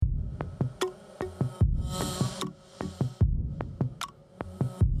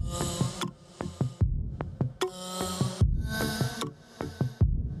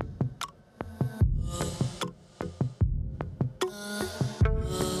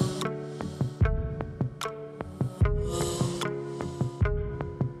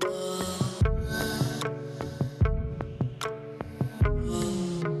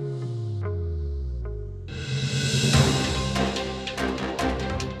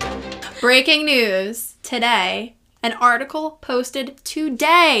Breaking news today. An article posted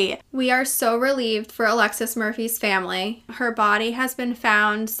today. We are so relieved for Alexis Murphy's family. Her body has been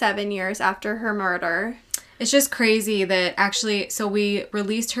found 7 years after her murder. It's just crazy that actually, so we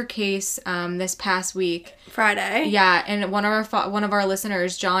released her case this past week. Friday. Yeah, and one of our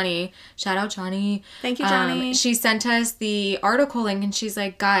listeners, Johnny, shout out Johnny. Thank you, Johnny. She sent us the article link and she's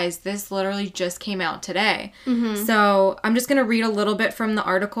like, guys, this literally just came out today. Mm-hmm. So I'm just going to read a little bit from the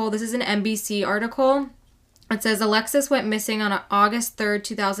article. This is an NBC article. It says, Alexis went missing on August 3rd,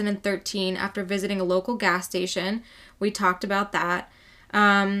 2013 after visiting a local gas station. We talked about that.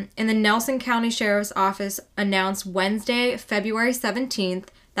 And the Nelson County Sheriff's Office announced Wednesday, February 17th,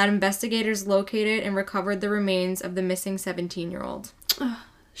 that investigators located and recovered the remains of the missing 17-year-old.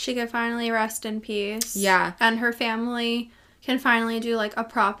 She could finally rest in peace. Yeah. And her family can finally do, like, a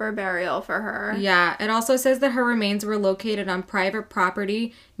proper burial for her. Yeah. It also says that her remains were located on private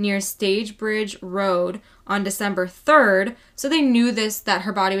property near Stagebridge Road on December 3rd. So they knew that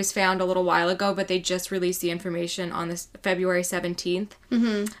her body was found a little while ago, but they just released the information on this February 17th.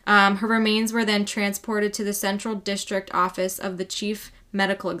 Mm-hmm. Her remains were then transported to the Central District Office of the Chief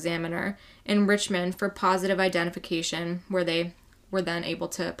Medical Examiner in Richmond for positive identification, where they were then able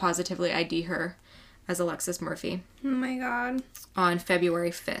to positively ID her as Alexis Murphy. Oh my God. On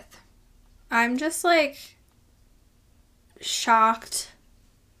February 5th. I'm just, like, shocked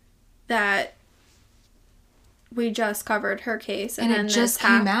that we just covered her case. And it just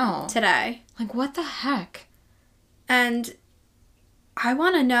came out. Today. Like, what the heck? And I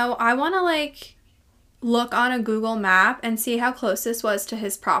want to, like, look on a Google map and see how close this was to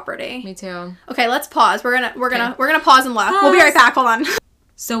his property. Me too. Okay, let's pause. We're gonna pause and look. We'll be right back. Hold on.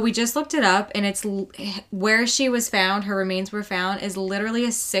 So we just looked it up, and it's where she was found, her remains were found, is literally a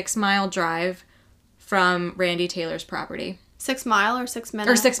 6-mile drive from Randy Taylor's property. 6 mile or 6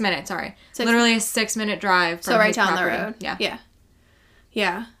 minutes? Or 6 minutes, sorry. Literally a 6-minute drive from his down property. the road. Yeah.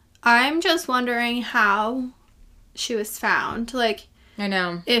 Yeah. I'm just wondering how she was found. Like, I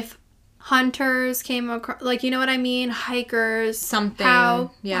know. If hunters came across, like, you know what I mean? Hikers. Something. How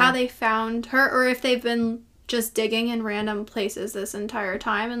they found her, or if they've been just digging in random places this entire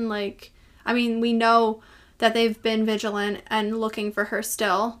time. And, like, I mean, we know that they've been vigilant and looking for her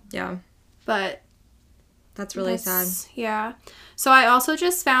still. Yeah. But that's really sad. Yeah. So I also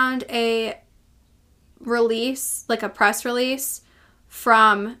just found a release, like a press release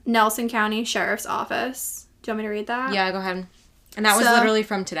from Nelson County Sheriff's Office. Do you want me to read that? Yeah, go ahead. And that was literally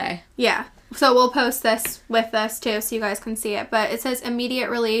from today. Yeah. So we'll post this with this too so you guys can see it. But it says immediate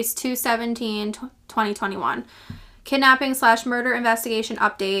release 2/17/2021. Kidnapping/murder investigation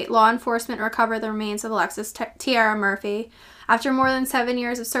update. Law enforcement recovered the remains of Alexis Tiara Murphy. After more than 7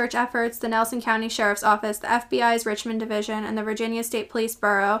 years of search efforts, the Nelson County Sheriff's Office, the FBI's Richmond Division, and the Virginia State Police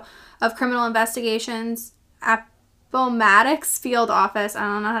Bureau of Criminal Investigations Appomattox Field Office, I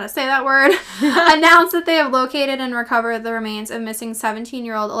don't know how to say that word, announced that they have located and recovered the remains of missing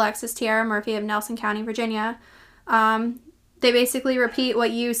 17-year-old Alexis Tiara Murphy of Nelson County, Virginia. They basically repeat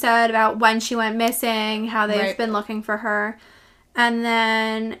what you said about when she went missing, how they've been looking for her. And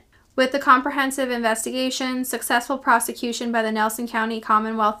then, with the comprehensive investigation, successful prosecution by the Nelson County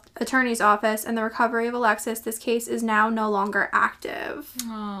Commonwealth Attorney's Office, and the recovery of Alexis, this case is now no longer active.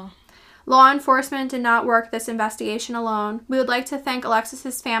 Oh. Law enforcement did not work this investigation alone. We would like to thank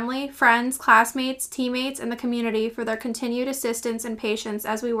Alexis's family, friends, classmates, teammates, and the community for their continued assistance and patience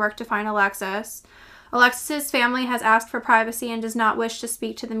as we work to find Alexis. Alexis's family has asked for privacy and does not wish to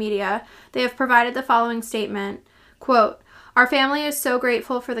speak to the media. They have provided the following statement, quote, "Our family is so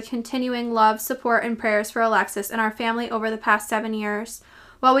grateful for the continuing love, support, and prayers for Alexis and our family over the past 7 years.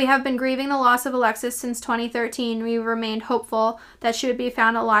 While we have been grieving the loss of Alexis since 2013, we remained hopeful that she would be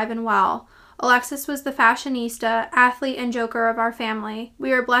found alive and well. Alexis was the fashionista, athlete, and joker of our family.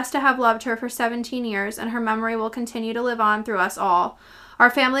 We are blessed to have loved her for 17 years, and her memory will continue to live on through us all. Our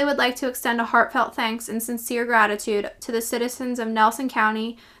family would like to extend a heartfelt thanks and sincere gratitude to the citizens of Nelson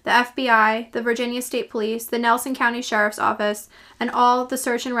County, the FBI, the Virginia State Police, the Nelson County Sheriff's Office, and all the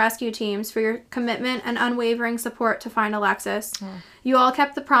search and rescue teams for your commitment and unwavering support to find Alexis. You all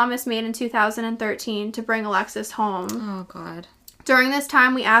kept the promise made in 2013 to bring Alexis home. Oh, God. During this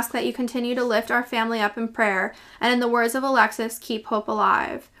time, we ask that you continue to lift our family up in prayer, and in the words of Alexis, keep hope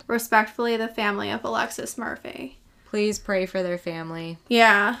alive. Respectfully, the family of Alexis Murphy." Please pray for their family.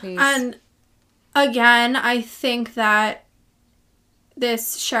 Yeah. Please. And again, I think that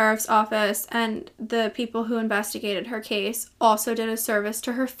this sheriff's office and the people who investigated her case also did a service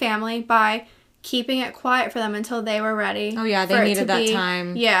to her family by keeping it quiet for them until they were ready. Oh, yeah. They needed that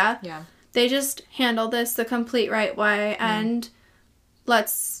time. Yeah. Yeah. They just handled this the complete right way. And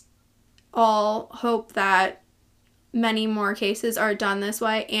let's all hope that many more cases are done this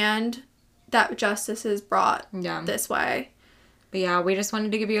way and that justice is brought this way. But yeah, we just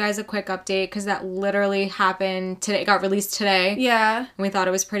wanted to give you guys a quick update because that literally happened today. It got released today. Yeah. And we thought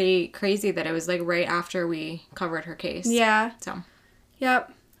it was pretty crazy that it was like right after we covered her case. Yeah. So.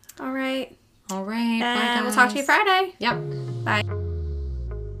 Yep. All right. All right. And bye, guys. we'll talk to you Friday. Yep. Bye.